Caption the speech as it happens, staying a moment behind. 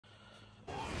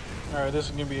Alright, this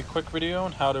is going to be a quick video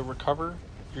on how to recover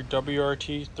your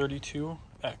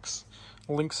WTR32X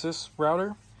Linksys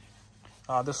router.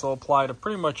 This will apply to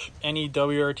pretty much any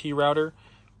WRT router,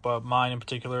 but mine in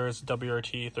particular is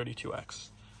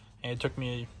WRT32X. And it took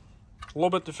me a little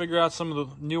bit to figure out some of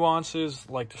the nuances,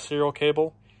 like the serial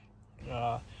cable,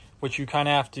 which you kind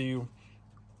of have to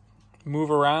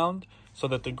move around so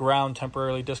that the ground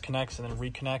temporarily disconnects and then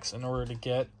reconnects in order to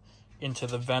get into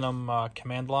the Venom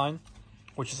command line,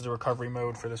 which is the recovery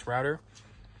mode for this router.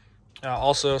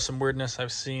 Also, some weirdness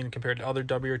I've seen compared to other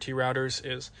WRT routers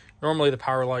is normally the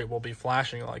power light will be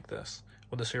flashing like this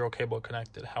with the serial cable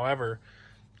connected. However,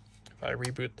 if I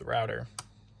reboot the router,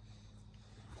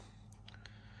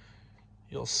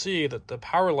 you'll see that the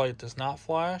power light does not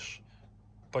flash,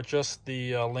 but just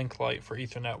the link light for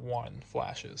Ethernet 1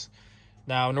 flashes.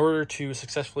 Now, in order to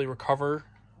successfully recover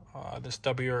this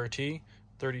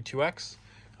WRT32X,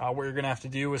 what you're going to have to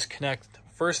do is connect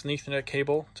first an Ethernet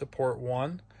cable to port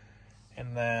 1,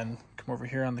 and then come over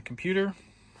here on the computer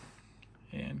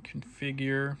and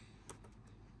configure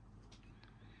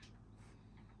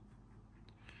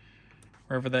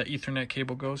wherever that Ethernet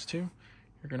cable goes to.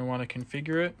 You're going to want to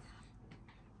configure it.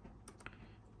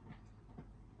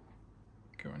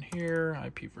 Go in here,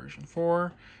 IP version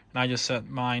 4, and I just set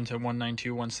mine to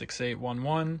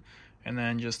 192.168.1.1, and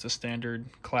then just a standard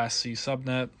Class C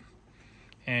subnet.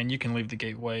 And you can leave the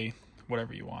gateway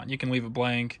whatever you want. You can leave it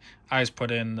blank. I just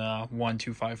put in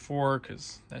 1254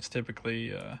 because that's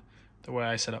typically the way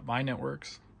I set up my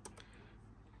networks.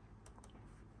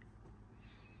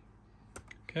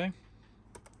 Okay.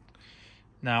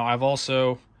 Now I've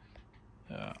also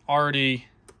already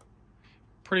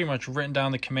pretty much written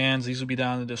down the commands. These will be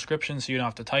down in the description, so you don't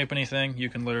have to type anything. You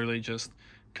can literally just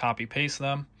copy paste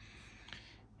them.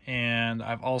 And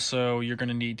I've also, you're going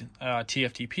to need a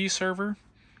TFTP server.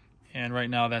 And right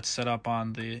now that's set up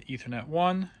on the Ethernet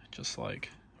 1, just like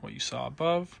what you saw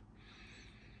above.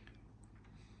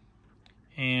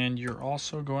 And you're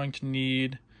also going to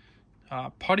need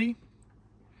putty,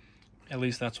 at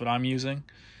least that's what I'm using,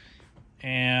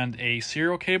 and a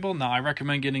serial cable. Now I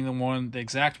recommend getting the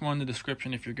exact one in the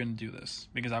description if you're going to do this,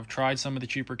 because I've tried some of the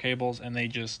cheaper cables and they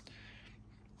just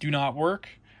do not work,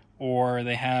 or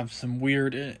they have some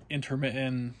weird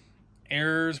intermittent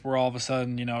errors where all of a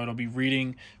sudden, it'll be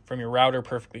reading from your router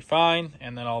perfectly fine,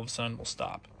 and then all of a sudden will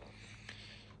stop.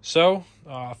 So,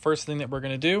 first thing that we're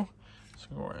going to do is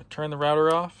we're going to turn the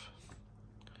router off.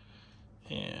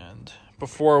 And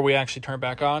before we actually turn it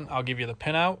back on, I'll give you the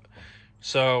pinout.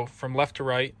 So, from left to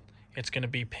right, it's going to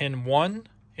be pin 1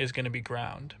 is going to be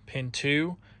ground. Pin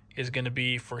 2 is going to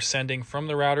be for sending from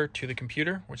the router to the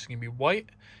computer, which is going to be white.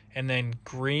 And then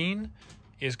green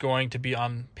is going to be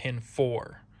on pin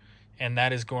 4. And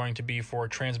that is going to be for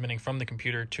transmitting from the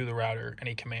computer to the router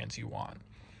any commands you want.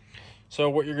 So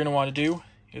what you're going to want to do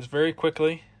is very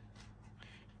quickly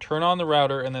turn on the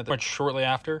router, and then much shortly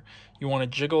after, you want to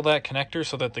jiggle that connector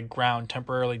so that the ground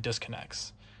temporarily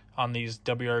disconnects on these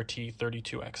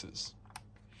WRT32Xs.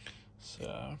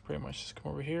 So pretty much just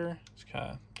come over here, just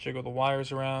kind of jiggle the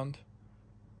wires around.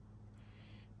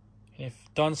 And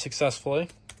if done successfully,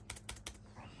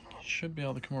 you should be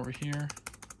able to come over here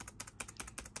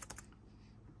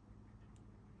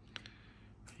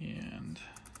and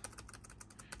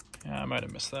I might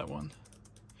have missed that one.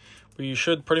 But you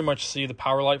should pretty much see the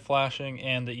power light flashing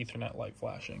and the Ethernet light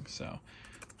flashing. So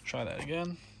try that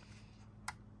again.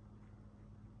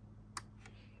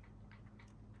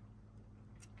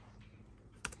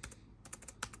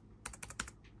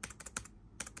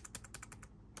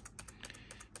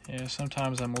 Yeah,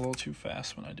 sometimes I'm a little too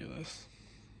fast when I do this.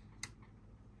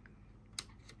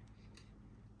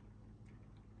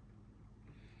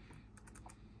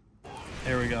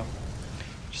 There we go.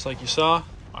 Just like you saw,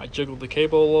 I jiggled the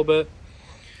cable a little bit,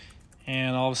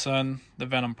 and all of a sudden the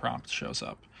Venom prompt shows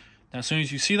up. Now as soon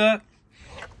as you see that,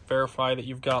 verify that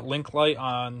you've got link light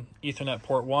on Ethernet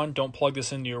port 1. Don't plug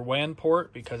this into your WAN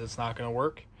port because it's not going to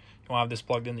work. You want to have this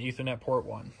plugged in the Ethernet port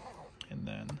 1. And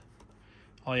then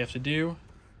all you have to do,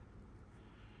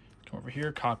 come over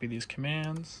here, copy these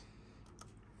commands.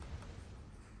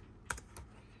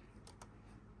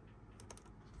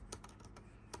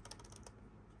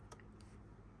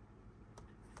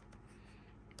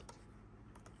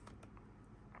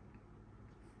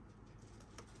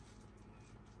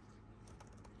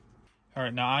 All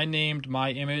right, now I named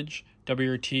my image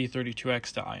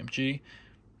WRT32X.img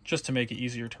just to make it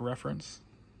easier to reference.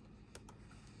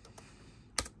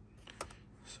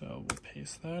 So we'll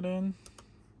paste that in.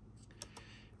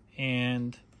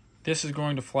 And this is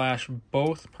going to flash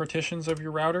both partitions of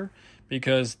your router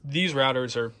because these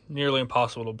routers are nearly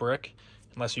impossible to brick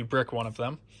unless you brick one of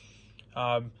them.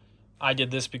 I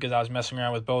did this because I was messing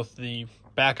around with both the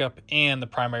backup and the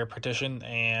primary partition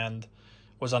and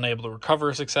was unable to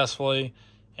recover successfully,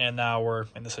 and now we're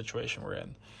in the situation we're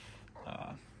in.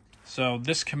 So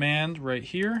this command right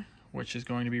here, which is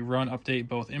going to be run update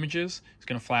both images, is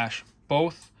going to flash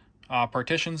both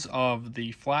partitions of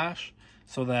the flash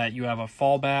so that you have a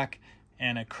fallback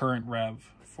and a current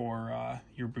rev for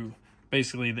your boot,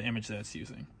 basically the image that it's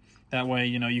using. That way,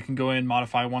 you can go in and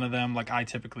modify one of them. Like I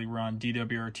typically run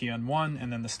DWRT on one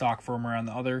and then the stock firmware on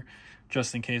the other,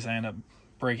 just in case I end up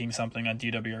breaking something on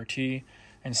DWRT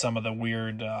and some of the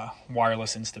weird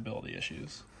wireless instability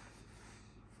issues.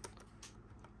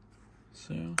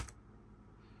 So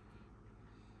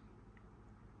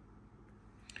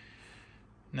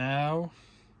now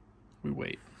we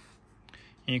wait.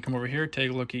 And you come over here,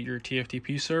 take a look at your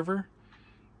TFTP server.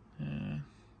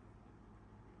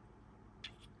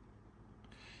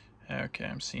 Okay,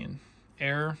 I'm seeing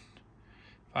error.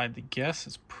 If I had to guess,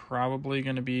 it's probably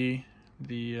going to be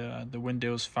the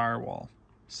Windows firewall.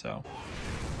 So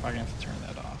I'm probably going to have to turn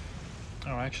that off.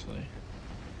 Oh, actually.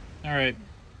 All right.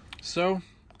 So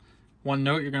one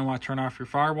note, you're going to want to turn off your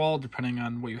firewall depending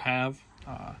on what you have.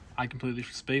 I completely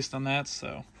spaced on that,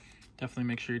 so definitely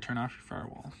make sure you turn off your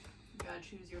firewall. You gotta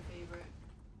choose your favorite.